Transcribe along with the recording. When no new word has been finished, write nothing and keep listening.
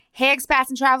Hey expats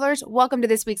and travelers, welcome to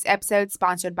this week's episode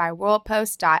sponsored by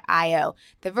worldpost.io,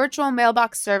 the virtual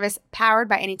mailbox service powered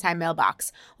by Anytime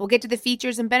Mailbox. We'll get to the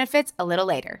features and benefits a little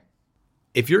later.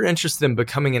 If you're interested in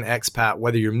becoming an expat,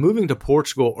 whether you're moving to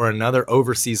Portugal or another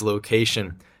overseas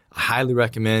location, I highly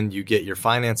recommend you get your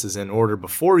finances in order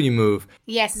before you move.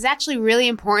 Yes, it's actually really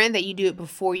important that you do it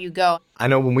before you go. I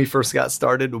know when we first got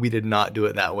started, we did not do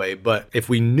it that way. But if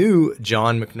we knew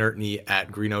John McNerney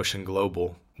at Green Ocean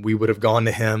Global, we would have gone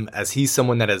to him, as he's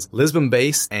someone that is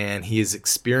Lisbon-based and he is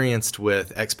experienced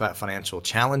with expat financial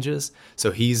challenges.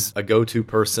 So he's a go-to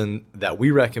person that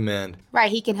we recommend. Right,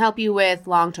 he can help you with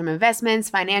long-term investments,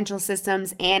 financial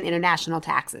systems, and international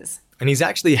taxes. And he's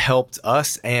actually helped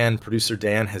us, and producer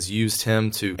Dan has used him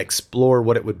to explore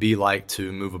what it would be like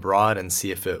to move abroad and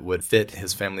see if it would fit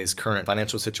his family's current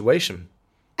financial situation.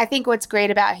 I think what's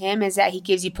great about him is that he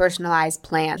gives you personalized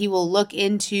plans. He will look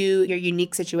into your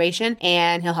unique situation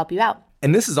and he'll help you out.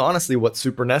 And this is honestly what's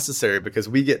super necessary, because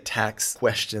we get tax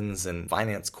questions and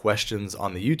finance questions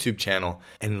on the YouTube channel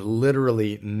and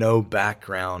literally no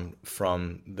background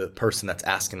from the person that's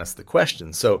asking us the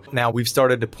question. So now we've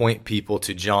started to point people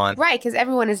to John. Right, because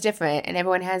everyone is different and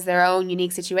everyone has their own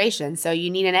unique situation. So you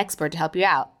need an expert to help you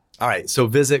out. All right, so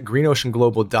visit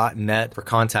greenoceanglobal.net for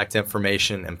contact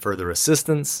information and further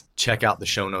assistance. Check out the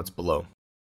show notes below.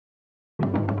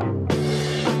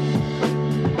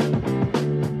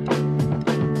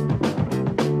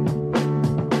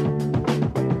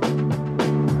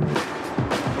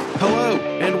 Hello,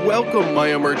 and welcome, my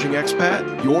emerging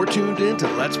expat. You're tuned in to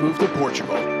Let's Move to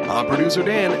Portugal. I'm producer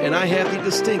Dan, and I have the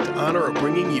distinct honor of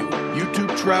bringing you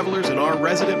YouTube travelers and our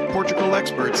resident Portugal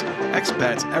experts,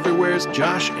 expats everywhere's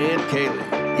Josh and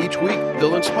Kaylee. Each week,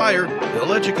 they'll inspire,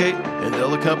 they'll educate, and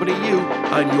they'll accompany you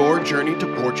on your journey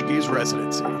to Portuguese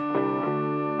residency.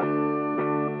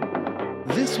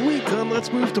 This week on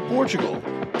Let's Move to Portugal,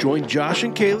 join Josh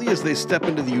and Kaylee as they step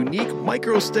into the unique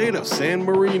microstate of San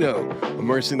Marino,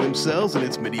 immersing themselves in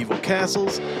its medieval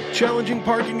castles, challenging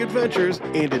parking adventures,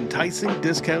 and enticing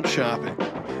discount shopping.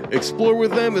 Explore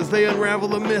with them as they unravel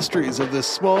the mysteries of this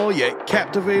small yet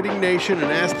captivating nation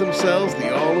and ask themselves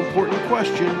the all-important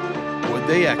question, would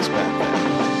they expat?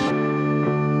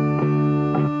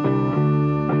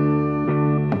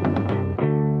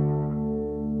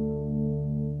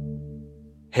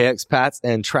 Hey expats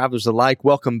and travelers alike,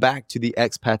 welcome back to the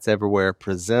Expats Everywhere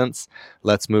Presents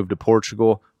Let's Move to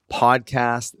Portugal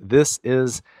podcast. This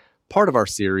is part of our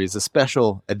series, a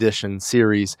special edition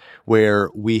series where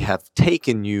we have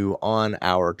taken you on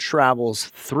our travels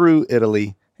through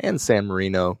Italy and San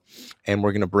Marino, and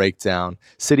we're going to break down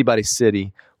city by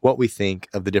city what we think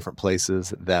of the different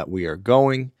places that we are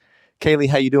going. Kaylee,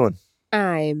 how you doing?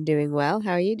 I am doing well.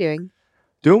 How are you doing?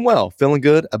 Doing well. Feeling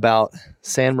good about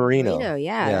San Marino.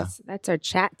 Yeah. That's our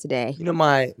chat today. You know,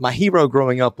 my hero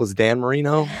growing up was Dan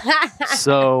Marino.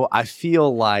 So I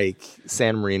feel like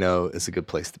San Marino is a good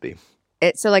place to be.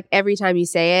 So like every time you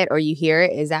say it or you hear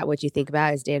it, is that what you think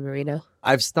about is Dan Marino?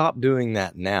 I've stopped doing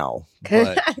that now.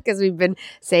 Because we've been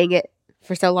saying it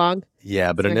for so long.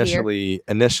 Yeah, but initially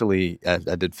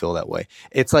I did feel that way.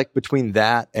 It's like between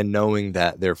that and knowing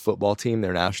that their football team,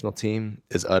 their national team,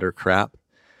 is utter crap.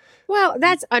 Well,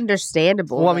 that's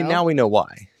understandable. Well, I mean, now we know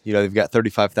why. You know, they've got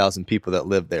 35,000 people that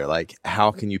live there. Like,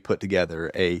 how can you put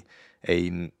together a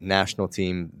national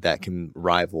team that can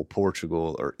rival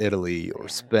Portugal or Italy or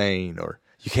Spain? Or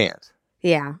you can't.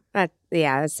 Yeah,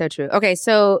 that's so true. Okay,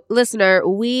 so listener,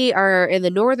 we are in the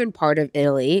northern part of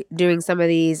Italy doing some of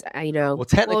these, Well,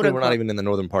 technically, we're not even in the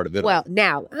northern part of Italy. Well,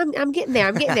 now I'm getting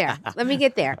there. Let me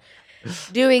get there.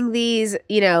 Doing these,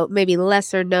 maybe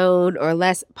lesser known or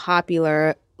less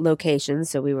popular locations.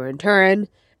 So we were in Turin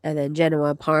and then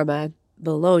Genoa, Parma,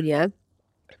 Bologna.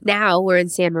 Now we're in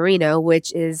San Marino,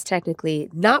 which is technically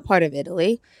not part of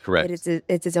Italy. Correct. But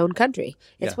it's its own country.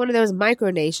 It's one of those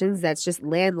micronations that's just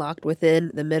landlocked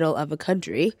within the middle of a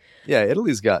country. Yeah,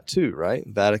 Italy's got two, right?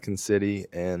 Vatican City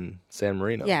and San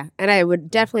Marino. Yeah, and I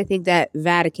would definitely think that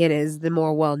Vatican is the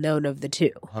more well-known of the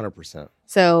two. 100%.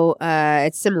 So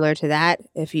it's similar to that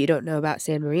if you don't know about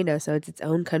San Marino. So it's its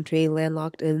own country,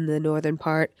 landlocked in the northern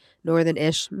part,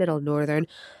 northern-ish, middle northern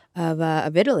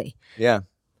of Italy. Yeah.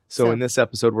 So in this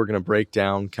episode, we're going to break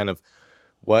down kind of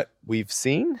what we've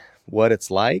seen, what it's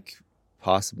like,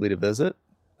 possibly to visit,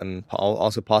 and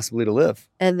also possibly to live.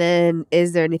 And then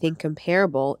is there anything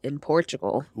comparable in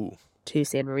Portugal to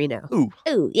San Marino?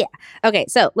 Ooh, yeah. Okay,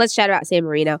 so let's chat about San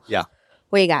Marino. Yeah.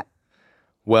 What you got?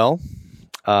 Well,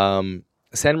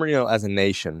 San Marino as a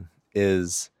nation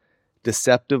is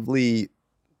deceptively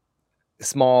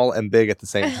small and big at the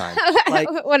same time.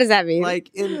 What does that mean?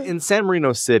 Like in San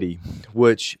Marino City,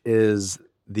 which is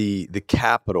the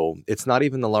capital. It's not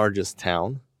even the largest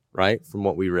town, right? From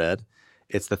what we read,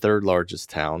 it's the third largest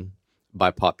town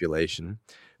by population.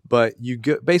 But you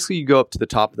go up to the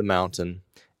top of the mountain,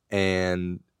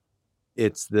 and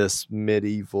it's this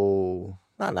medieval,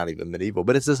 not even medieval,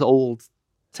 but it's this old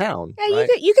town. Yeah, right?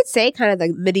 you could say kind of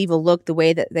the medieval look, the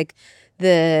way that like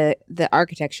the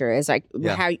architecture is like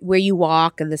where you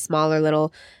walk and the smaller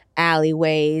little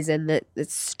alleyways and the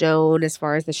stone as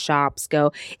far as the shops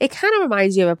go. It kind of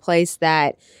reminds you of a place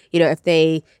that, if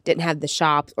they didn't have the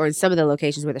shops, or in some of the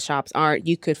locations where the shops aren't,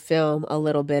 you could film a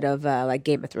little bit of like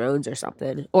Game of Thrones or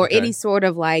something, or any sort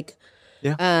of like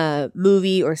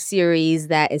movie or series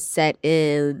that is set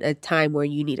in a time where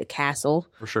you need a castle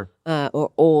for sure,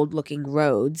 or old looking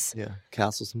roads. Yeah,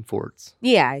 castles and forts.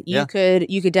 Yeah, you could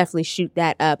definitely shoot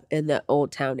that up in the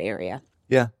old town area.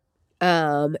 Yeah.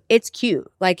 It's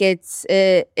cute. Like it's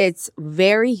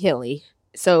very hilly.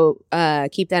 So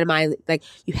keep that in mind. Like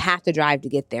you have to drive to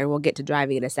get there. We'll get to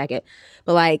driving in a second.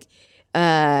 But like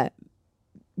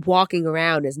walking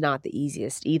around is not the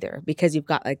easiest either, because you've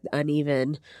got like the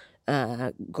uneven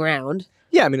ground.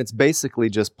 Yeah, I mean, it's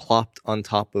basically just plopped on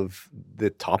top of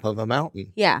a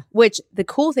mountain. Yeah, which the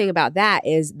cool thing about that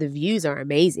is the views are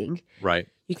amazing. Right.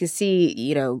 You can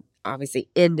see, obviously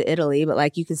into Italy, but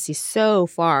like you can see so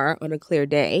far on a clear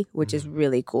day, which is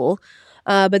really cool.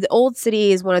 But the old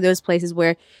city is one of those places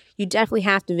where you definitely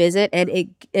have to visit, and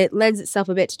it lends itself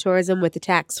a bit to tourism with the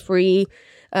tax-free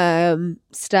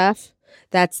stuff.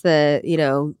 That's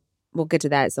we'll get to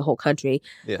that. It's the whole country,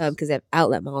 because they have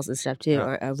outlet malls and stuff too,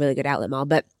 or a really good outlet mall.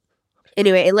 But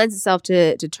anyway, it lends itself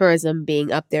to tourism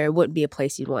being up there. It wouldn't be a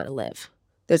place you'd want to live.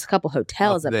 There's a couple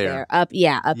hotels up there. Up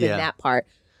in that part.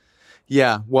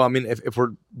 Yeah. Well, I mean, if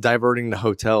we're diverting to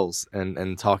hotels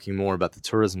and talking more about the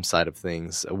tourism side of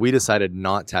things, we decided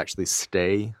not to actually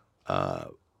stay,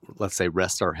 let's say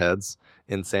rest our heads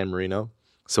in San Marino.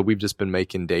 So we've just been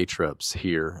making day trips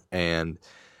here. And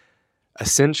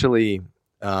essentially,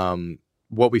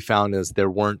 what we found is there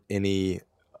weren't any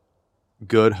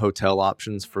good hotel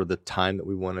options for the time that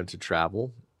we wanted to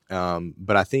travel.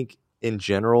 But I think in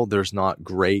general, there's not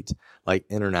great like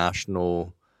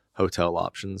international hotel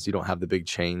options. You don't have the big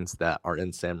chains that are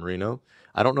in San Marino.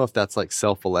 I don't know if that's like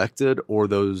self-elected, or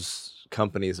those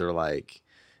companies are like,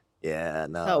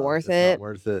 not worth it. Not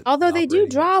worth it. Although they do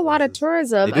draw a lot of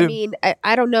tourism. I mean,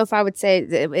 I don't know if I would say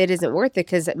it isn't worth it,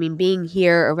 because I mean, being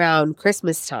here around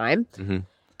Christmas time,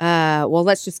 well,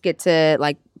 let's just get to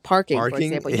like parking, for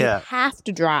example. You have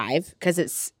to drive because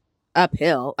it's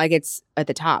uphill, like it's at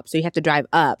the top, so you have to drive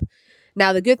up.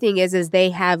 Now, the good thing is they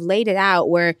have laid it out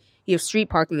where you have street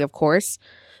parking, of course,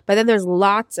 but then there's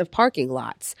lots of parking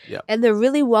lots. Yep. And they're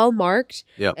really well marked.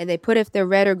 Yep. And they put if they're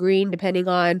red or green, depending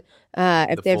on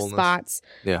if they have spots.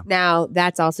 Yeah. Now,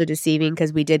 that's also deceiving,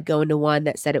 because we did go into one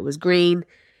that said it was green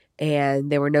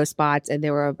and there were no spots, and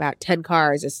there were about 10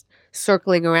 cars just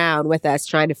circling around with us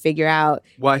trying to figure out,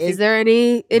 is there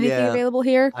anything available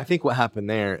here? I think what happened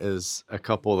there is a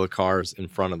couple of the cars in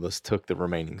front of us took the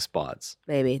remaining spots.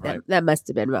 Maybe. Right? That must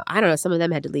have been, I don't know, some of them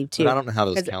had to leave too. But I don't know how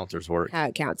those counters work. How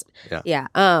it counts. Yeah.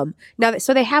 Now,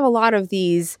 so they have a lot of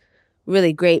these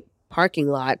really great parking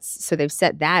lots, so they've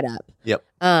set that up. Yep.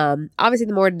 Obviously,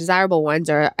 the more desirable ones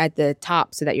are at the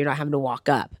top, so that you're not having to walk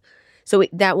up. So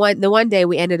the one day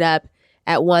we ended up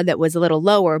at one that was a little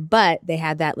lower, but they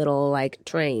had that little like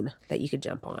train that you could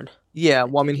jump on. Yeah.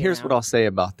 Well, I mean, here's what I'll say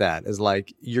about that is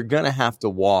like, you're going to have to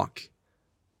walk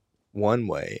one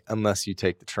way unless you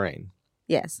take the train.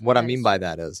 Yes. What I mean by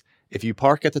that is if you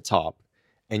park at the top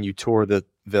and you tour the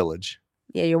village.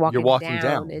 Yeah, you're walking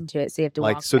down into it. So you have to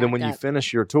walk so then when up. you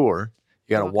finish your tour,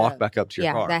 you got to walk back up to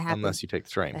your car unless you take the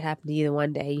train. That happened to you the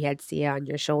one day. You had to see it on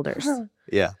your shoulders.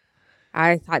 Yeah.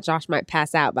 I thought Josh might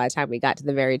pass out by the time we got to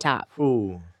the very top.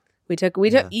 Ooh. We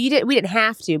didn't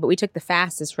have to, but we took the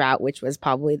fastest route, which was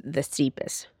probably the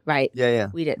steepest, right? Yeah.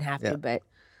 We didn't have to, but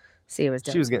see, it was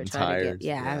done. She was getting tired.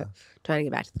 Trying to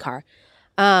get back to the car.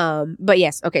 But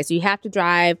yes, okay, so you have to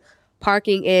drive.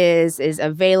 Parking is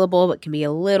available, but can be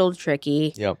a little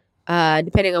tricky. Yep.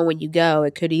 Depending on when you go,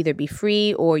 it could either be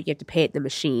free or you have to pay at the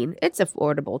machine. It's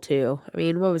affordable too. I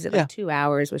mean, what was it, like 2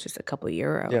 hours was just a couple of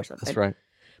euro or something. That's right.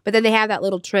 But then they have that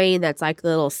little train that's like the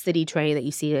little city train that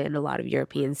you see in a lot of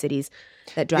European cities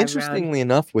that drive Interestingly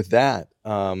enough, with that,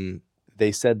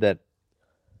 they said that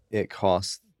it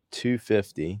costs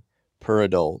 $250 per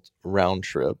adult round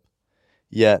trip.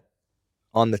 Yet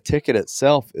on the ticket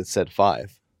itself, it said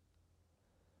 $5.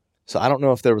 So I don't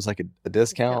know if there was like a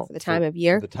discount for the time of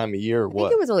year. The time of year, or what? I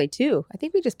think it was only $2. I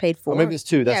think we just paid $4. Oh, maybe it's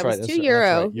 $2. That's right. It was €2.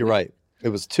 That's right. You're right. It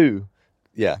was $2.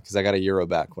 Yeah, because I got €1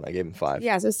 back when I gave him $5.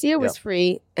 Yeah, so Sia was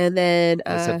free, and then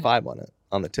it said $5 on it.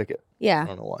 on the ticket. I Yeah.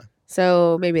 don't know why.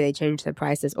 So maybe they changed the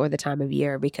prices or the time of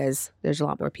year because there's a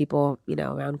lot more people,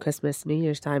 around Christmas, New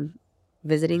Year's time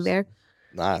visiting there.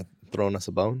 Nah, throwing us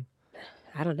a bone.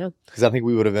 I don't know. Because I think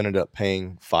we would have ended up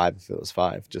paying $5 if it was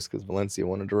 $5, just because Valencia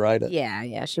wanted to ride it.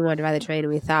 Yeah. She wanted to ride the train,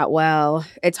 and we thought, well,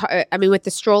 it's hard. I mean, with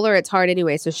the stroller, it's hard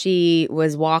anyway. So she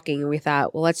was walking, and we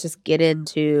thought, well, let's just get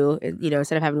into,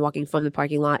 instead of having walking from the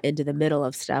parking lot into the middle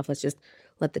of stuff, let's just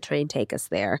let the train take us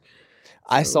there.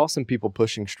 I saw some people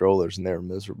pushing strollers, and they were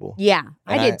miserable. Yeah,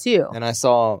 I did too. And I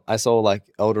saw like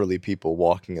elderly people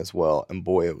walking as well, and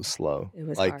boy, it was slow. It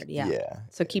was like, hard, yeah.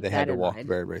 So keep they that had to in walk mind.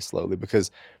 very, very slowly because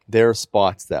there are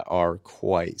spots that are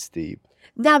quite steep.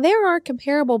 Now, there are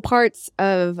comparable parts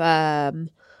of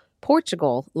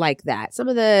Portugal like that.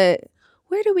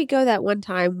 Where did we go that one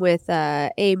time with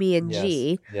Amy and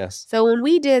G? Yes. So when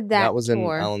we did that was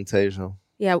tour, in Alentejo.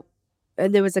 Yeah,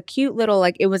 and there was a cute little,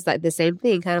 it was like the same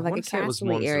thing, kind of like a It was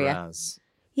castle area. Montserrat.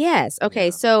 Yes. Okay.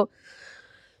 Yeah.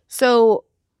 So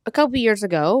a couple years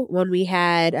ago, when we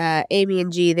had Amy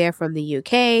and G there from the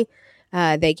UK,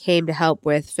 they came to help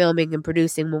with filming and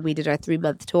producing when we did our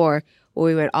 3-month tour, where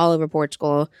we went all over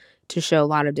Portugal to show a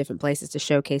lot of different places to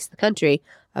showcase the country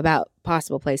about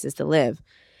possible places to live.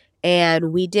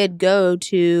 And we did go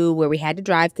to where we had to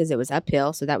drive because it was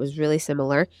uphill, so that was really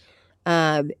similar.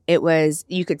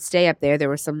 You could stay up there. There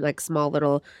were some small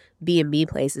little B&B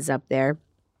places up there.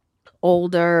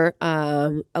 Older,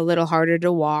 a little harder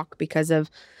to walk because of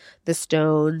the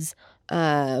stones.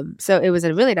 So it was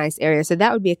a really nice area. So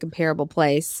that would be a comparable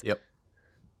place. Yep.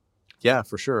 Yeah,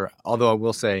 for sure. Although I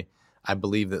will say, I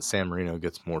believe that San Marino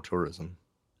gets more tourism.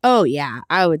 Oh yeah,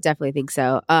 I would definitely think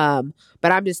so.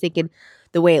 But I'm just thinking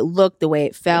the way it looked, the way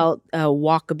it felt,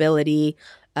 walkability,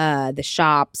 the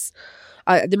shops.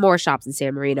 The more shops in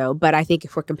San Marino, but I think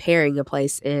if we're comparing a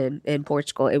place in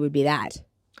Portugal, it would be that.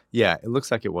 Yeah, it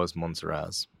looks like it was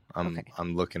Montserrat. Okay.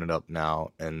 I'm looking it up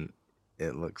now, and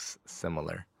it looks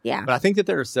similar. Yeah. But I think that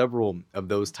there are several of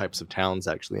those types of towns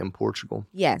actually in Portugal.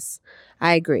 Yes,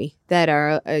 I agree. That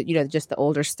are, just the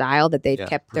older style that they've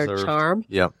kept preserved. their charm.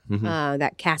 Yep. Mm-hmm.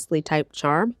 That castle type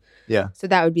charm. Yeah. So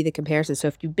that would be the comparison. So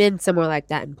if you've been somewhere like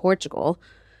that in Portugal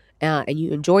and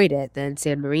you enjoyed it, then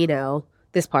San Marino,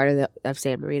 this part of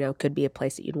San Marino could be a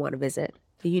place that you'd want to visit.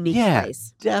 A unique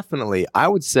place. Definitely. I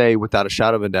would say, without a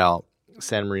shadow of a doubt,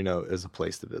 San Marino is a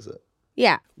place to visit.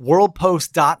 Yeah.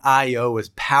 WorldPost.io is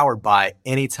powered by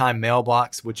Anytime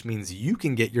Mailbox, which means you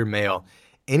can get your mail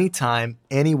anytime,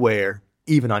 anywhere,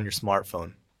 even on your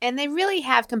smartphone. And they really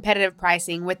have competitive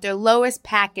pricing with their lowest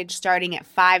package starting at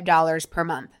 $5 per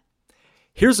month.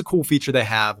 Here's a cool feature they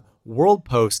have. World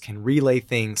Post can relay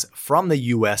things from the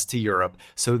U.S. to Europe,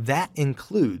 so that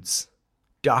includes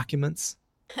documents,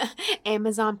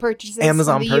 Amazon purchases from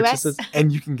the US.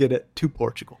 And you can get it to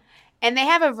Portugal. And they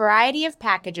have a variety of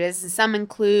packages, and some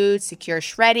include secure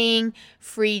shredding,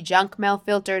 free junk mail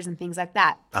filters, and things like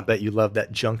that. I bet you love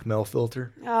that junk mail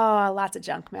filter. Oh, lots of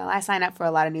junk mail. I sign up for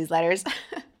a lot of newsletters.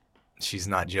 She's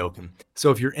not joking. So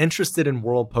if you're interested in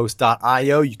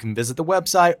worldpost.io, you can visit the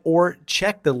website or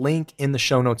check the link in the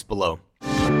show notes below.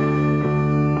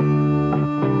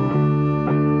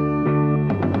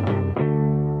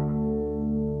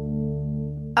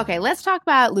 Okay, let's talk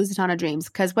about Lusitano Dreams,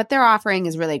 because what they're offering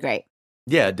is really great.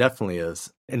 Yeah, it definitely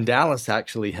is. And Dallas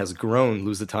actually has grown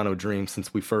Lusitano Dreams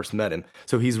since we first met him.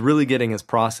 So he's really getting his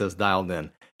process dialed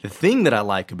in. The thing that I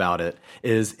like about it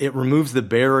is it removes the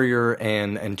barrier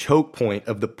and choke point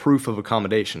of the proof of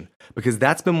accommodation, because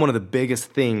that's been one of the biggest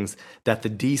things that the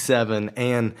D7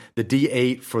 and the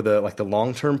D8 for the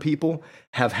long-term people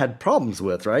have had problems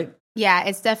with, right? Yeah,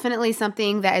 it's definitely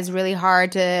something that is really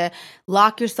hard to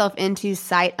lock yourself into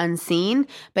sight unseen.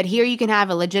 But here you can have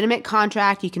a legitimate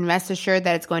contract. You can rest assured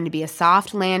that it's going to be a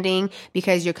soft landing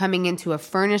because you're coming into a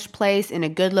furnished place in a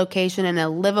good location and a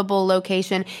livable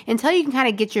location until you can kind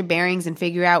of get your bearings and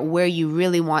figure out where you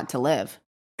really want to live.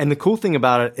 And the cool thing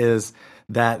about it is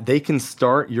that they can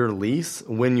start your lease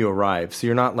when you arrive. So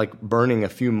you're not burning a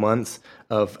few months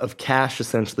of cash,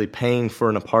 essentially paying for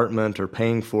an apartment or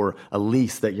paying for a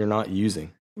lease that you're not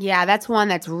using. Yeah, that's one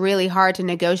that's really hard to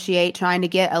negotiate, trying to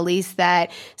get a lease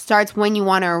that starts when you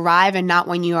want to arrive and not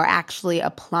when you are actually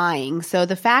applying. So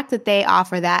the fact that they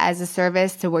offer that as a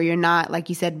service to where you're not, like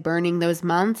you said, burning those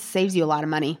months saves you a lot of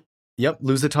money. Yep.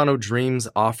 Lusitano Dreams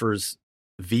offers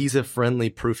visa-friendly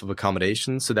proof of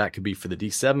accommodation, so that could be for the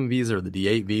D7 visa or the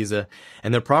D8 visa.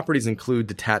 And their properties include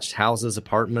detached houses,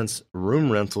 apartments,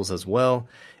 room rentals as well,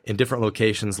 in different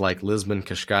locations like Lisbon,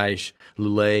 Cascais,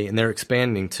 Lulé, and they're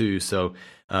expanding too, so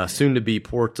soon to be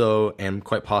Porto and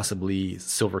quite possibly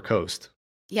Silver Coast.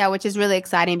 Yeah, which is really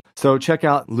exciting. So check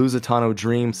out Lusitano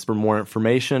Dreams for more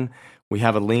information. We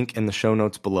have a link in the show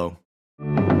notes below.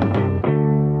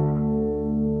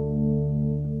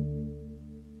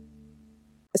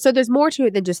 So there's more to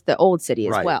it than just the old city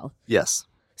as Right. well. Yes.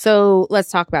 So let's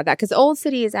talk about that because the old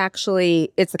city is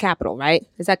actually, it's the capital, right?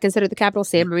 Is that considered the capital?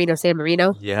 San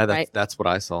Marino? Yeah, Right. that's what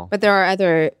I saw. But there are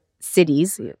other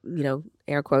cities,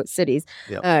 air quotes cities,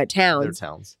 Yep. They're towns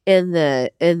towns. in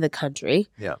the country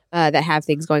Yeah. that have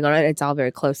things going on, and it's all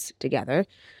very close together.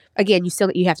 Again,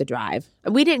 you have to drive.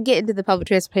 We didn't get into the public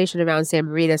transportation around San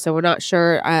Marino, so we're not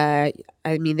sure. There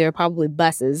are probably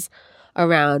buses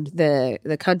around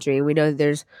the country, and we know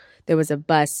that there was a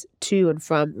bus to and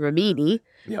from Rimini.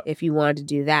 Yep. If you wanted to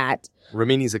do that.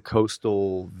 Rimini's a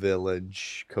coastal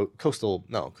village, coastal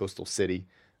city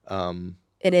In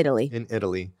Italy. in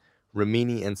Italy.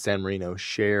 Rimini and San Marino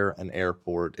share an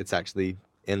airport. It's actually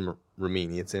in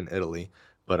Rimini. It's in Italy,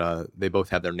 but they both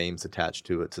have their names attached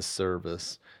to it to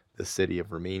service the city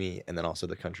of Rimini and then also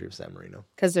the country of San Marino.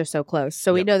 Because they're so close.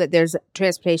 So we Yep. know that there's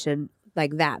transportation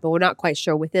like that, but we're not quite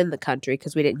sure within the country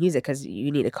because we didn't use it because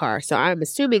you need a car. So I'm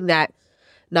assuming that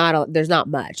there's not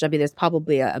much. I mean, there's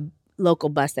probably a local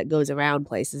bus that goes around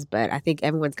places, but I think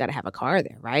everyone's got to have a car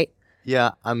there, right?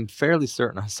 Yeah, I'm fairly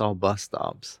certain I saw bus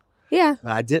stops. Yeah.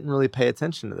 I didn't really pay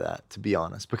attention to that, to be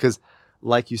honest, because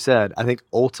like you said, I think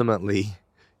ultimately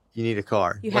you need a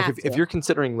car. You like have if to. you're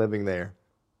considering living there,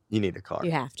 you need a car.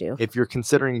 You have to. If you're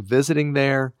considering visiting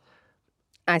there,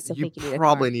 I still you think you need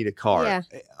probably a car. need a car. Yeah.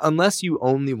 Unless you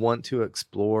only want to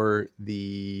explore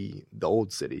the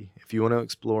old city. If you want to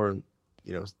explore,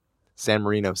 San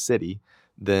Marino City,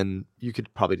 then you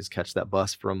could probably just catch that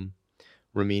bus from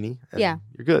Rimini and Yeah.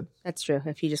 you're good. That's true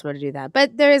if you just want to do that.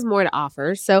 But there is more to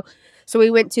offer. So we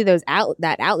went to that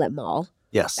outlet mall.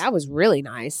 Yes. That was really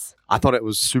nice. I thought it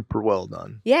was super well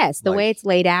done. Yes, the way it's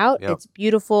laid out, Yep. it's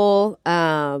beautiful.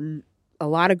 A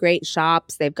lot of great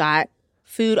shops. They've got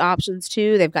food options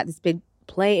too. They've got this big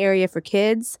play area for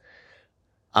kids.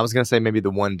 I was going to say maybe the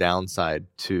one downside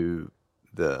to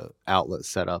the outlet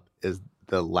setup is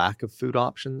the lack of food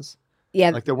options. Yeah,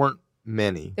 Like there weren't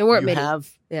many. There weren't you many. have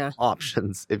yeah,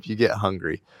 options if you get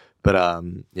hungry. But I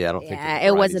don't think yeah. the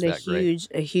It wasn't variety's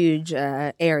that great. a huge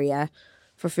area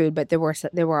for food, but there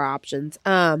were options.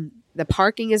 The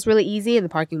parking is really easy, and the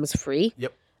parking was free.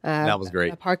 Yep. That was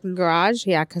great. A parking garage,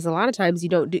 yeah, because a lot of times you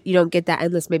don't get that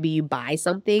unless maybe you buy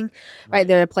something, right?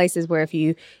 There are places where if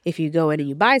you go in and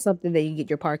you buy something, then you can get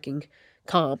your parking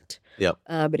comped. Yep.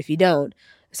 But if you don't,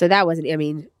 so that wasn't. I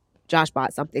mean, Josh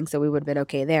bought something, so we would have been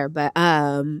okay there. But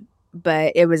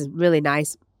it was really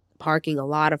nice parking, a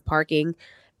lot of parking,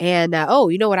 and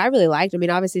you know what I really liked? I mean,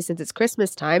 obviously since it's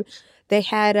Christmas time, they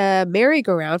had a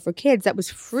merry-go-round for kids that was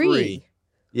free.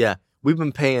 Yeah. We've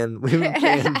been paying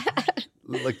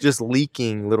like just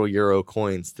leaking little Euro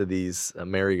coins to these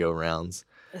merry-go-rounds.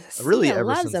 Really, Sia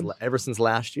loves them. ever since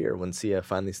last year when Sia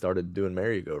finally started doing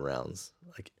merry-go-rounds,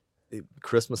 like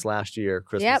Christmas last year,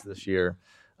 Christmas Yep. this year,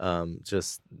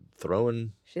 just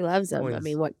throwing She loves them. I coins.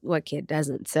 mean, what kid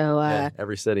doesn't? So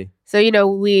every city. So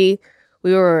we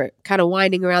were kind of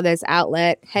winding around this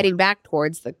outlet, heading back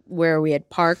towards where we had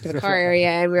parked the car area,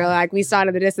 and we were like, we saw it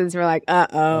in the distance. We're like,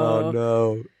 Oh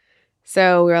no!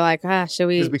 So we were like, should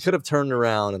we? Because we could have turned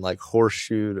around and like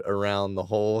horseshoed around the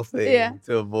whole thing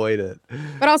to avoid it.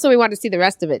 But also, we wanted to see the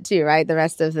rest of it too, right? The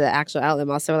rest of the actual outlet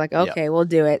mall. So we're like, okay, we'll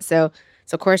do it. So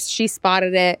of course she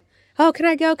spotted it. Oh, can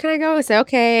I go? I said,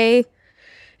 okay.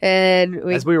 And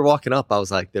As we were walking up, I was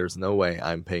like, "There's no way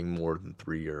I'm paying more than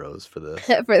 €3 for this."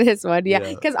 for this one, yeah.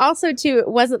 Yeah. Because also too, it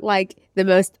wasn't like the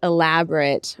most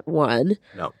elaborate one.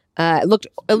 No, It looked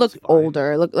fine.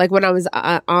 older. It looked like when I was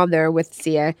on there with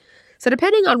Sia. So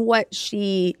depending on what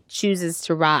she chooses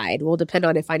to ride will depend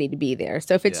on if I need to be there.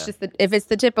 So if it's if it's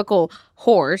the typical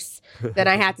horse, then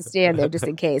I have to stand there just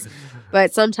in case.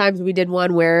 But sometimes we did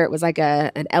one where it was like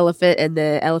an elephant, and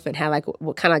the elephant had like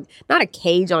what kind of not a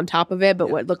cage on top of it, but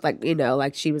what looked like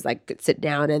like she was like could sit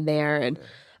down in there, and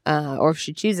or if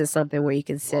she chooses something where you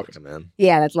can sit. Lock 'em in.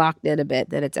 Yeah, that's locked in a bit,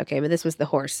 then it's okay. But this was the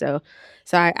horse, so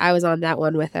I was on that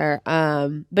one with her.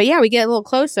 But yeah, we get a little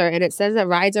closer, and it says that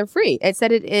rides are free. It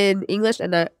said it in English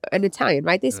and in Italian,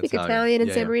 right? They speak Italian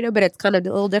in San Marino, but it's kind of a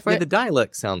little Yeah, different. the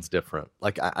dialect sounds different.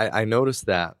 Like I noticed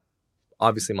that.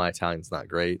 Obviously, my Italian's not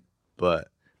great, but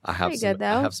I have Pretty good,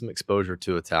 though. I have some exposure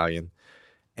to Italian,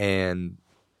 and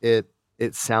it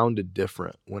sounded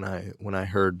different when I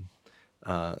heard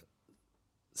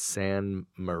San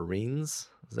Marines.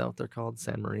 Is that what they're called?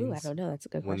 San Marines? Ooh, I don't know. That's a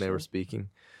good question. When they were speaking.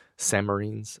 San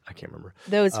Marines? I can't remember.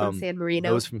 Those from San Marino.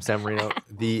 Those from San Marino.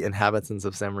 The inhabitants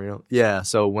of San Marino. Yeah,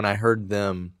 so when I heard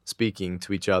them speaking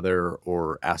to each other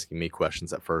or asking me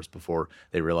questions at first before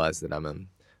they realized that I'm an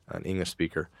English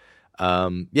speaker,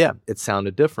 yeah, it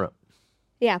sounded different.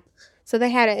 Yeah. So they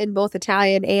had it in both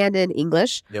Italian and in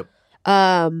English. Yep.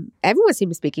 Everyone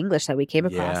seemed to speak English that we came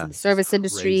across Yeah, in the it's service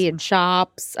industry crazy. and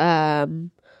shops.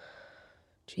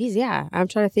 Geez, yeah. I'm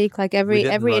trying to think like every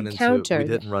encounter. We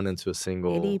didn't run into a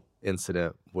single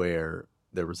incident where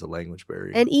there was a language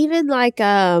barrier. And even like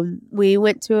we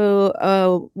went to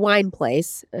a wine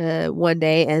place one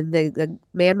day, and the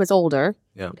man was older.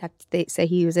 Yeah. I'd have to say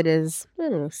he was in his, I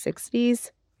don't know,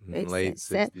 60s. Late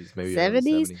 60s, maybe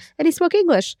 70s, and he spoke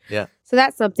English. Yeah. So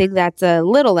that's something that's a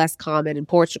little less common in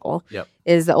Portugal. Yep.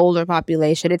 Is the older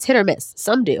population. It's hit or miss.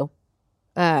 Some do.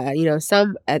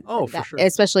 Some. For sure.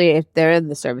 Especially if they're in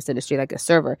the service industry, like a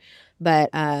server.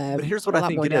 But here's what I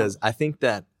think it is. I think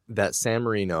that San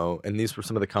Marino, and these were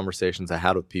some of the conversations I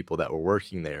had with people that were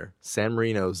working there. San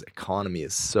Marino's economy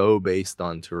is so based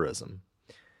on tourism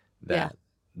that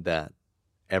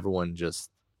everyone just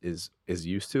is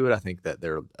used to it. I think that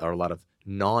there are a lot of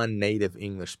non-native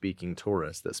English speaking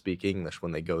tourists that speak English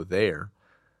when they go there.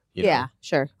 You know?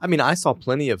 Sure. I mean, I saw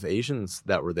plenty of Asians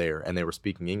that were there, and they were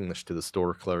speaking English to the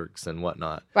store clerks and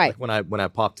whatnot. Right. Like when I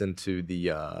popped into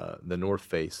the North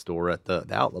Face store at the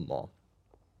outlet mall.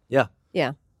 Yeah.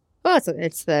 Yeah. Well,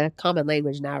 it's the common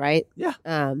language now, right? Yeah.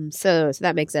 So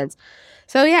that makes sense.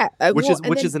 So yeah,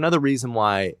 which is another reason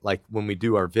why, like when we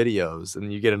do our videos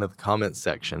and you get into the comments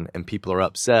section and people are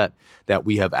upset that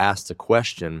we have asked a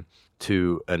question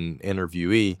to an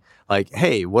interviewee, like,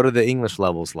 hey, what are the English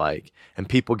levels like? And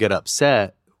people get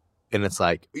upset, and it's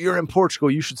like, you're in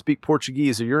Portugal, you should speak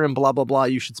Portuguese, or you're in blah, blah, blah,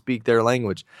 you should speak their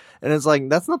language. And it's like,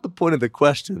 that's not the point of the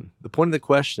question. The point of the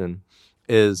question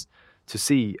is to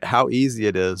see how easy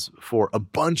it is for a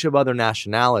bunch of other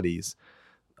nationalities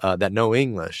that know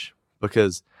English.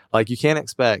 Because, like, you can't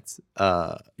expect,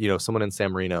 someone in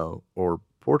San Marino or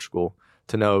Portugal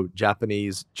to know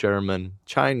Japanese, German,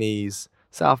 Chinese,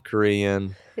 South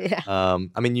Korean. Yeah.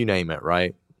 I mean, you name it,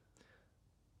 right?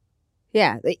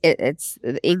 Yeah, it's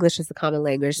English is the common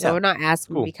language. So we're not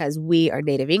asking because we are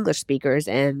native English speakers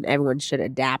and everyone should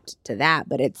adapt to that.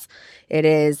 But it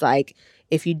is like,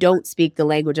 if you don't speak the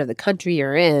language of the country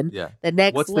you're in, the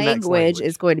next language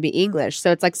is going to be English. So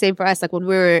it's like same for us. Like when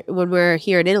we're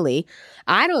here in Italy,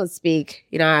 I don't speak.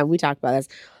 We talked about this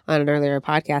on an earlier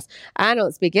podcast. I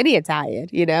don't speak any Italian.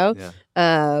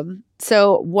 Yeah.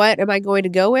 So what am I going to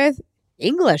go with?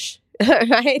 English,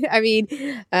 right? I mean,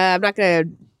 I'm not going to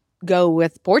go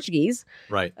with Portuguese,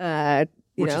 right?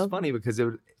 Which is funny because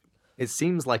it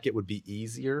seems like it would be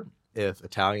easier if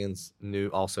Italians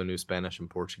also knew Spanish and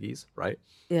Portuguese, right?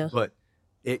 Yeah. But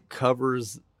it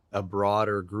covers a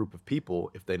broader group of people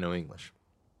if they know English.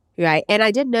 Right. And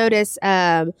I did notice,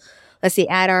 let's see,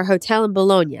 at our hotel in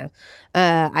Bologna,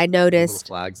 I noticed little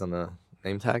flags on the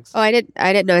name tags. Oh, I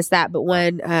didn't notice that. But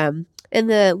when in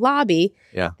the lobby,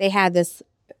 they had this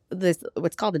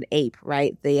what's called an ape,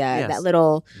 right? That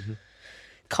little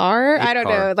car. Ape I don't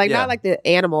know, like not like the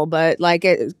animal, but like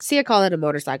I call it a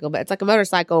motorcycle, but it's like a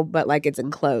motorcycle, but like it's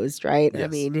enclosed, right? Yes. I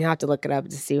mean, you have to look it up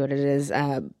to see what it is.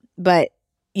 But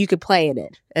you could play in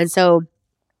it, and so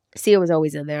Sia was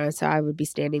always in there, and so I would be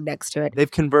standing next to it.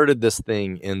 They've converted this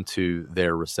thing into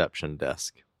their reception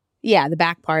desk. Yeah, the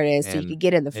back part is so you could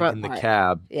get in the front and in part. the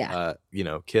cab. Yeah,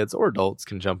 kids or adults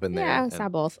can jump in there. Yeah, I saw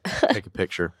both. Take a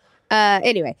picture.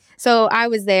 Anyway, so I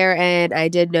was there and I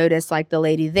did notice like the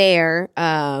lady there,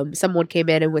 someone came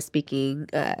in and was speaking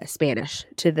Spanish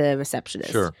to the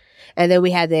receptionist. Sure. And then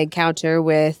we had the encounter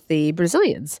with the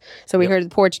Brazilians. So we heard the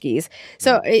Portuguese.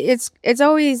 So it's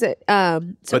always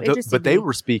interesting. But they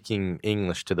were speaking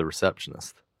English to the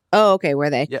receptionist. Oh, okay. Were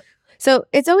they? Yeah. So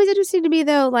it's always interesting to me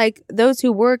though, like those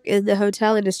who work in the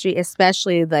hotel industry,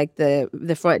 especially like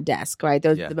the front desk, right?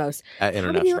 Those the most.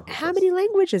 How many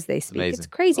languages they speak? Amazing. It's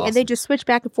crazy, Awesome. And they just switch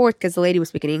back and forth because the lady was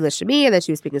speaking English to me, and then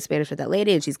she was speaking Spanish with that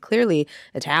lady, and she's clearly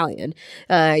Italian.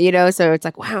 So it's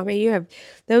like, wow, man, you have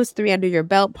those three under your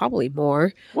belt, probably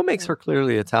more. What makes her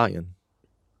clearly Italian?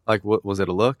 Like, what was it?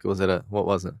 A look? What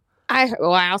was it? I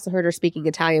also heard her speaking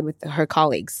Italian with her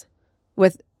colleagues,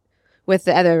 with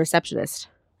the other receptionist.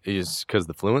 Is because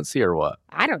the fluency or what?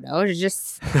 I don't know. It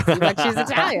just seemed like she's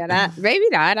Italian. Maybe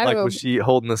not. I don't know. Was she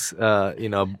holding this,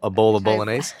 a bowl of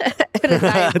bolognese? An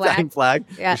Italian flag.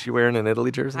 Yeah. Was she wearing an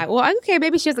Italy jersey? Okay.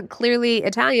 Maybe she wasn't clearly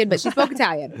Italian, but she spoke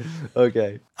Italian.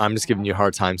 Okay. I'm just giving you a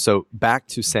hard time. So back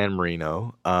to San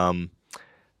Marino.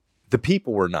 The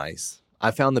people were nice.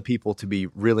 I found the people to be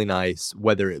really nice,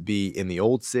 whether it be in the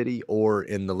old city or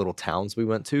in the little towns we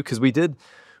went to. Because we did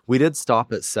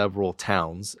stop at several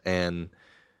towns and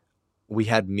we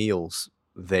had meals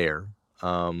there.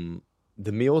 The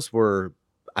meals were,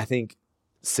 I think,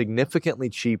 significantly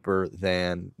cheaper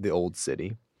than the old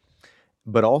city.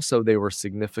 but also they were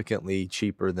significantly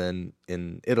cheaper than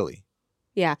in Italy.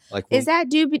 Yeah. Like Is that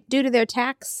due to their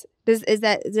tax? Does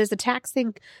the tax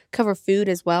thing cover food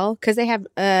as well? Because they have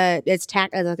it's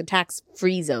like a tax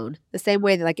free zone, the same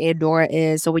way that like Andorra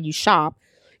is. So when you shop,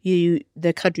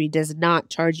 the country does not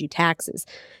charge you taxes.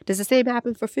 Does the same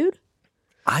happen for food?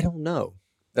 I don't know.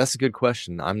 That's a good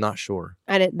question. I'm not sure.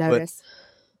 I didn't notice,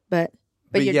 but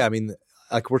yeah, I mean,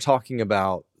 like we're talking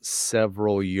about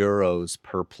several euros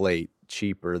per plate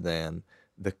cheaper than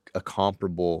a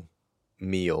comparable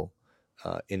meal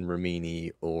in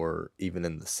Rimini or even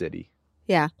in the city.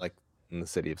 Yeah. Like in the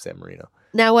city of San Marino.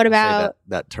 Now, what I say about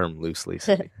that term loosely?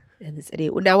 City. in the city?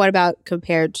 Now, what about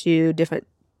compared to different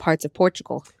parts of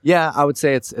Portugal? Yeah, I would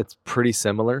say it's pretty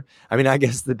similar. I mean, I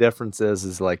guess the difference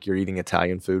is like you're eating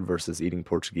Italian food versus eating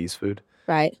Portuguese food.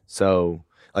 Right. So,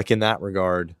 like in that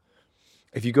regard,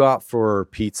 if you go out for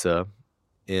pizza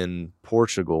in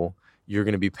Portugal, you're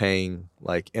going to be paying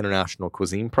like international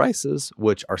cuisine prices,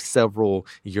 which are several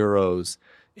euros,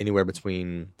 anywhere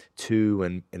between 2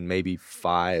 and maybe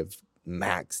 5,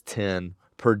 max 10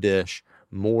 per dish,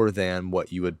 more than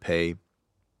what you would pay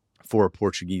for a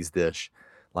Portuguese dish,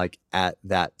 like at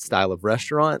that style of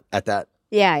restaurant, at that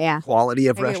Yeah. quality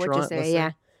of I get what restaurant. you're saying, let's say.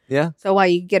 yeah. Yeah. So while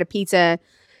you can get a pizza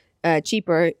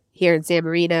cheaper here in San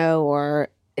Marino or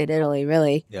in Italy,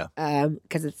 really, Yeah.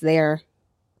 because it's their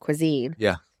cuisine.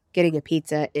 Yeah. Getting a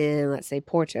pizza in, let's say,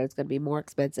 Porto, it's going to be more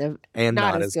expensive And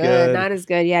not as good. Not as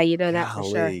good. Yeah, you know that for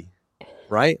sure. Golly.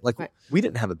 Right? Like Right. we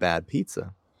didn't have a bad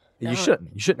pizza. No. You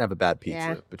shouldn't. You shouldn't have a bad pizza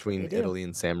Yeah, between they do. Italy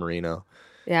and San Marino.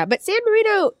 Yeah, but San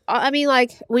Marino, I mean,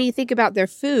 like when you think about their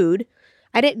food,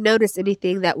 I didn't notice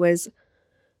anything that was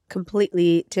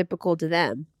completely typical to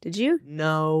them. Did you?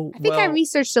 No. I think I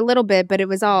researched a little bit, but it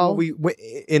was all. we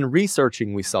in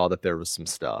researching we saw that there was some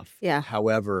stuff. Yeah.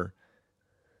 However,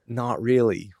 not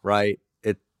really, right?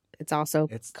 It's also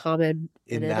It's common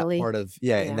in that Italy. part of in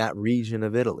Yeah. that region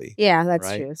of Italy. Yeah, that's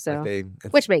right? true. So, Like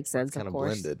it's which makes sense, kind of of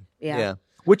course. blended. Yeah.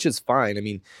 Which is fine. I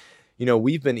mean,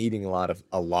 we've been eating a lot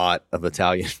of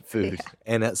Italian food,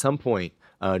 and at some point,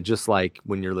 just like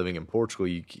when you're living in Portugal,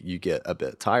 you get a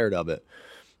bit tired of it,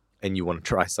 and you want to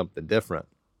try something different.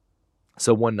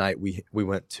 So one night we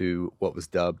went to what was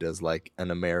dubbed as like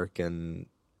an American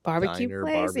Barbecue diner,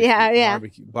 place. Yeah.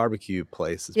 barbecue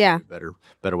place is Yeah. probably a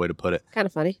better way to put it. Kind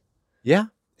of funny. Yeah,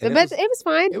 and But it was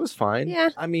fine. it was fine. Yeah.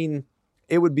 I mean,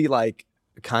 it would be like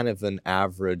kind of an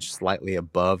average, slightly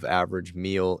above average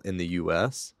meal in the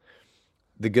U.S.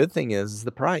 The good thing is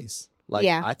the price. Like,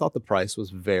 Yeah. I thought the price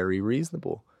was very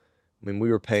reasonable. I mean, we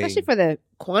were paying. Especially for the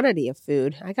quantity of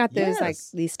food. I got those like Yes.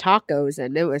 these tacos,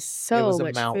 and it was it so was a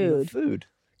much mountain food. of food.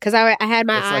 Because I had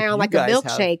my It's eye like on you like a guys have-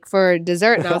 milkshake for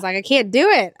dessert, and I was like, I can't do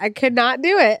it. I could not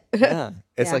do it. Yeah.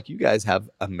 It's Yeah. like you guys have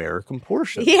American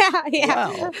portions. yeah.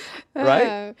 Wow.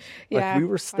 Right? Yeah. Like we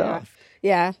were stuffed.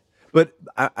 Yeah. But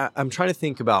I'm trying to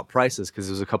think about prices because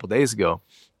it was a couple days ago.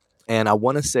 And I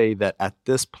want to say that at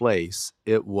this place,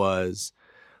 it was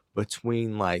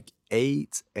between like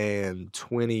 8 and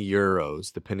 20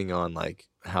 euros, depending on like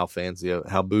how fancy,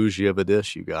 how bougie of a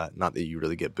dish you got. Not that you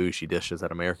really get bougie dishes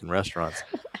at American restaurants.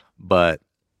 But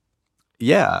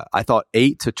yeah, I thought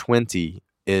 8 to 20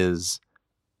 is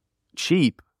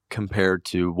cheap compared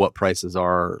to what prices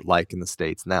are like in the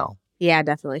States now, Yeah,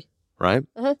 definitely. right?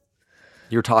 Uh-huh.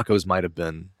 Your tacos might have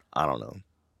been, I don't know,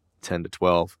 10 to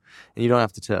 12, and you don't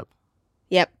have to tip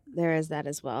Yep. There is that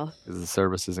as well. because the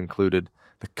service is included.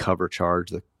 The cover charge,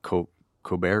 the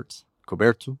coberto.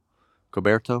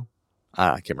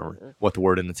 I can't remember what the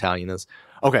word in Italian is.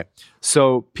 Okay,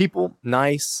 so people,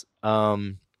 nice.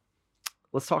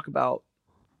 Let's talk about,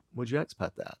 would you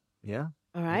expat that? Yeah?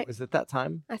 All right. Is it that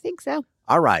time? I think so.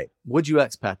 All right. Would you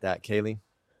expat that, Kaylee?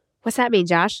 What's that mean,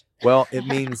 Josh? Well, it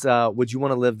means would you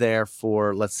want to live there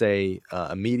for, let's say,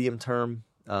 a medium term,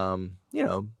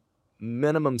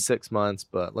 minimum 6 months,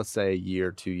 but let's say a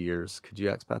year, 2 years. Could you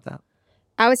expat that?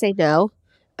 I would say no.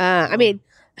 I mean,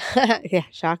 yeah,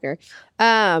 shocker.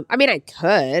 I mean, I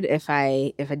could if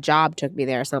a job took me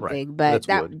there or something, but That's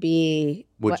that would. would be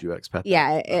Would you expat that?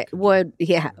 yeah, Not it could you? would.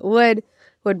 Yeah,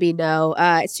 would be no.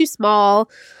 It's too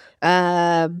small.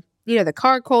 The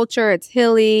car culture. It's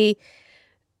hilly.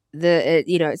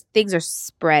 Things are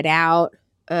spread out.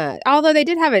 Although they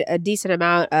did have a decent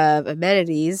amount of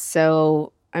amenities,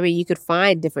 so I mean, you could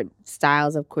find different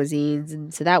styles of cuisines,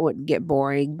 and so that wouldn't get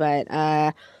boring. But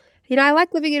I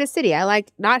like living in a city. I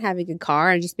like not having a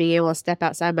car and just being able to step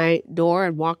outside my door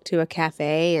and walk to a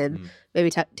cafe and maybe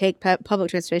take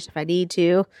public transportation if I need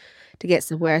to get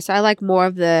somewhere. So I like more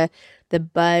of the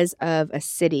buzz of a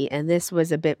city, and this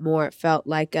was a bit more. It felt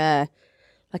like a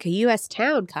like a U.S.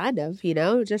 town, kind of,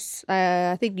 just,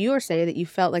 I think you were saying that you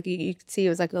felt like you could see it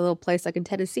was like a little place like in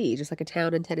Tennessee, just like a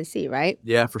town in Tennessee, right?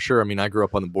 Yeah, for sure. I mean, I grew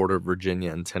up on the border of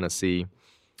Virginia and Tennessee.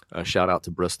 Shout out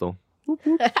to Bristol.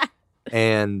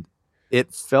 And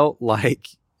it felt like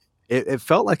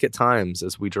at times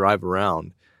as we drive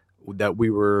around that we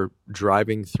were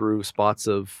driving through spots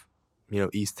of,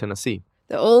 East Tennessee.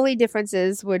 The only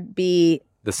differences would be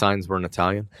The signs were in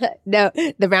Italian. no,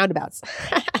 the roundabouts.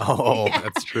 Oh, Yeah.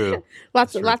 that's true.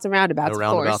 Lots of roundabouts, No of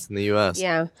roundabouts course. in the U.S.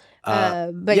 Yeah.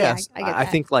 But yes, I get that. I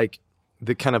think like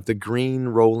the kind of the green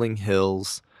rolling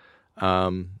hills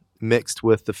mixed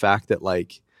with the fact that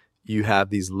like you have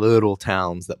these little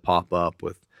towns that pop up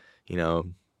with,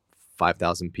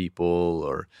 5,000 people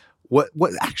or what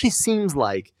actually seems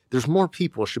like there's more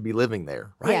people should be living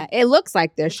there, right? Yeah, it looks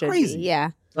like there should crazy. be. Yeah.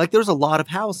 Like there's a lot of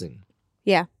housing.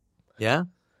 Yeah. Yeah?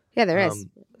 Yeah, there is.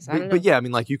 So I don't know. But yeah, I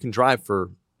mean, like you can drive for,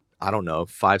 I don't know,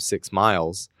 5-6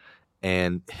 miles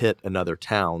and hit another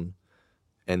town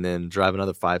and then drive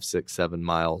another 5-6-7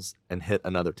 miles and hit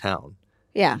another town.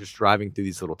 Yeah. You're just driving through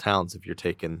these little towns if you're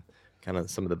taking kind of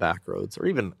some of the back roads or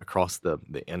even across the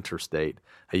interstate.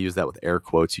 I use that with air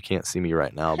quotes. You can't see me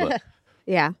right now, but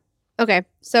Yeah. Okay.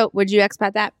 So would you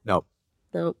expat that? no.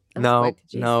 No. No.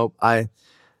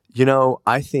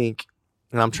 I think,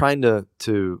 and I'm trying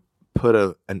to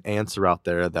put an answer out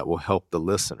there that will help the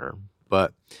listener,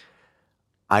 but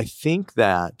I think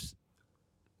that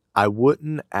I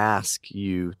wouldn't ask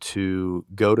you to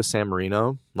go to San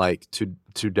Marino, like to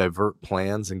divert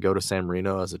plans and go to San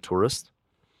Marino as a tourist.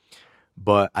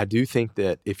 But I do think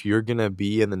that if you're going to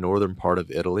be in the northern part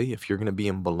of Italy, if you're going to be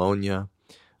in Bologna,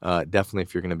 definitely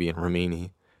if you're going to be in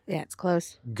Rimini, Yeah, it's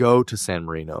close. go to San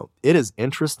Marino. It is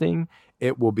interesting.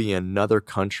 It will be another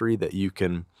country that you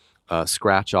can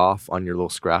scratch off on your little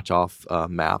scratch off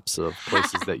maps of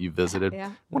places that you visited. Yeah.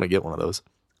 I want to get one of those.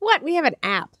 What? We have an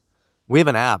app. We have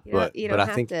an app, You don't but I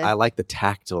have think to- I like the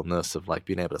tactileness of like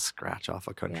being able to scratch off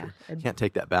a country. Yeah. Can't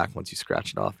take that back once you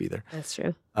scratch it off either. That's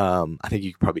true. I think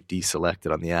you could probably deselect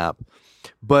it on the app.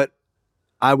 But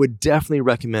I would definitely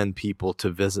recommend people to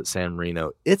visit San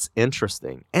Marino. It's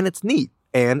interesting and it's neat.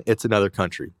 And it's another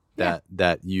country that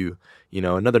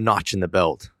another notch in the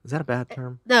belt. Is that a bad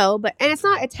term? No, and it's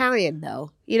not Italian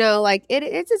though. Like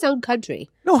it's its own country.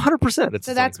 No, 100%. It's So its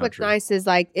that's own what's country. nice is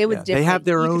like it was Yeah, different. they have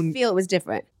their you own- could feel it was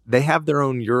different. They have their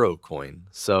own Euro coin.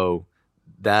 So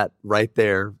that right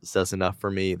there says enough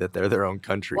for me that they're their own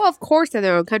country. Well, of course they're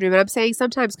their own country, but I'm saying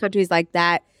sometimes countries like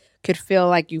that could feel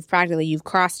like you've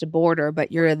crossed a border,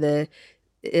 but you're in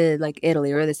like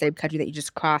Italy or in the same country that you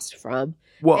just crossed from.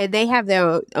 Well, And they have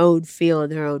their own feel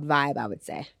and their own vibe, I would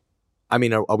say. I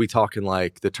mean, are we talking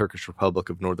like the Turkish Republic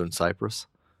of Northern Cyprus?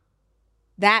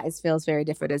 Feels very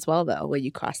different as well, though, when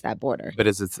you cross that border. But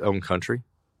is its own country?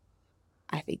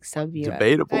 I think some view it.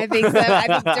 Debatable. I think so.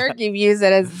 I think Turkey views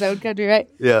it as its own country, right?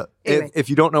 Yeah. Anyway. If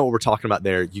you don't know what we're talking about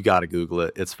there, you got to Google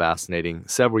it. It's fascinating.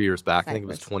 Several years back, I think it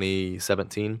was Cyprus.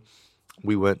 2017,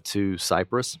 we went to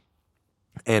Cyprus.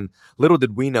 And little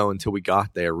did we know until we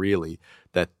got there, really,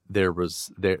 that there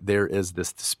is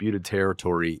this disputed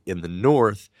territory in the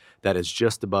north that is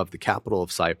just above the capital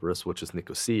of Cyprus, which is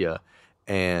Nicosia.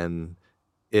 And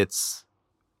it's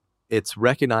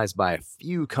recognized by a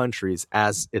few countries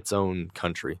as its own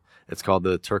country. It's called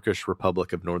the Turkish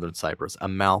Republic of Northern Cyprus, a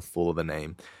mouthful of a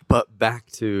name. But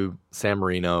back to San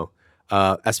Marino,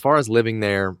 as far as living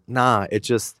there,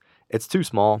 it's too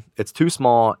small. It's too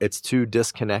small. It's too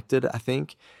disconnected, I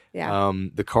think. Yeah.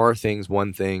 The car thing's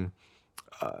one thing.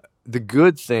 The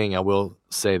good thing, I will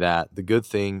say that, the good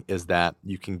thing is that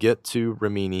you can get to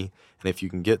Rimini, and if you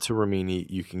can get to Rimini,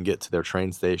 you can get to their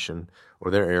train station or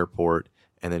their airport,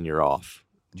 and then you're off.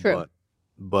 True.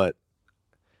 But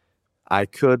I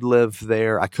could live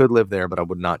there. But I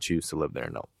would not choose to live there,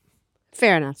 no.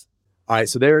 Fair enough. All right,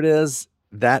 so there it is.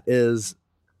 That is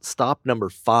stop number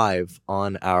 5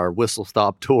 on our whistle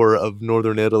stop tour of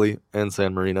Northern Italy and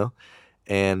San Marino.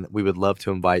 And we would love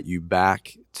to invite you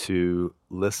back to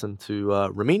listen to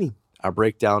Rimini, our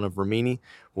breakdown of Rimini.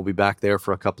 We'll be back there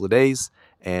for a couple of days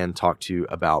and talk to you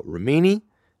about Rimini.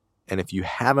 And if you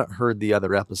haven't heard the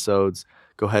other episodes,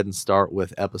 go ahead and start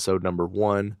with episode number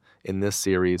 1 in this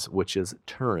series, which is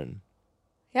Turin.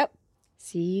 Yep.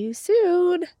 See you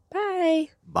soon. Bye.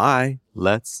 Bye.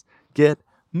 Let's get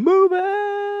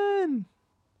moving.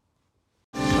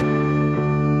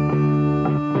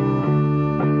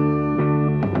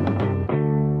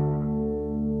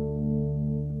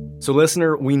 So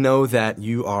listener, we know that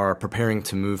you are preparing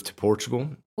to move to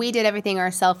Portugal. We did everything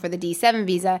ourselves for the D7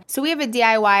 visa. So we have a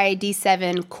DIY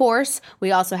D7 course.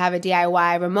 We also have a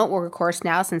DIY remote worker course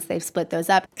now since they've split those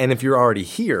up. And if you're already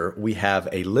here, we have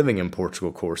a Living in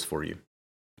Portugal course for you.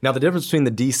 Now, the difference between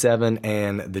the D7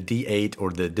 and the D8 or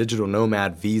the Digital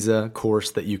Nomad Visa course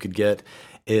that you could get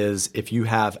is if you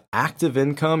have active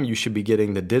income, you should be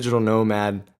getting the Digital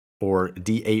Nomad or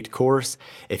D8 course.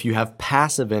 If you have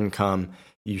passive income,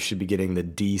 you should be getting the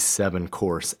D7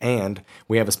 course. And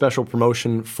we have a special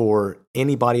promotion for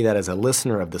anybody that is a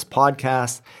listener of this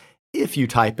podcast. If you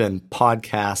type in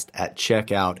podcast at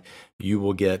checkout, you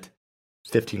will get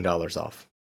 $15 off.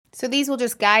 So these will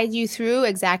just guide you through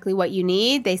exactly what you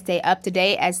need. They stay up to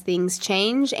date as things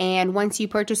change. And once you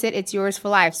purchase it, it's yours for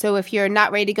life. So if you're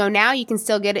not ready to go now, you can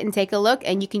still get it and take a look,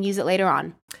 and you can use it later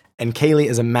on. And Kaylee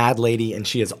is a mad lady, and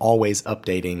she is always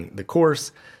updating the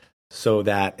course so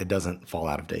that it doesn't fall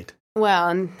out of date. Well,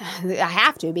 and I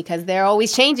have to because they're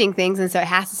always changing things, and so it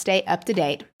has to stay up to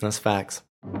date. That's facts.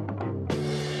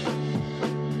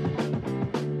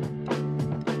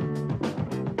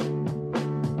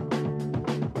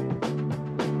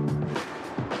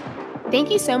 Thank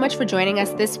you so much for joining us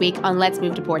this week on Let's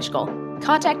Move to Portugal.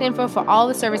 Contact info for all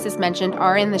the services mentioned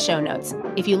are in the show notes.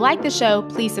 If you like the show,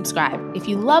 please subscribe. If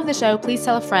you love the show, please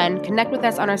tell a friend, connect with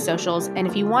us on our socials, and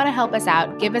if you want to help us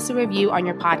out, give us a review on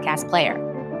your podcast player.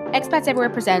 Expats Everywhere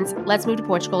presents Let's Move to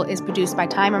Portugal is produced by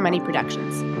Time or Money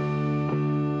Productions.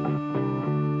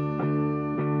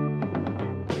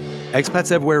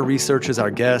 Expats Everywhere researches our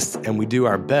guests, and we do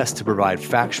our best to provide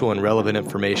factual and relevant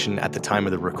information at the time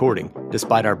of the recording.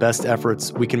 Despite our best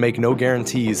efforts, we can make no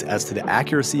guarantees as to the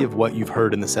accuracy of what you've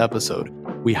heard in this episode.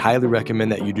 We highly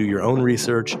recommend that you do your own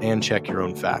research and check your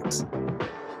own facts.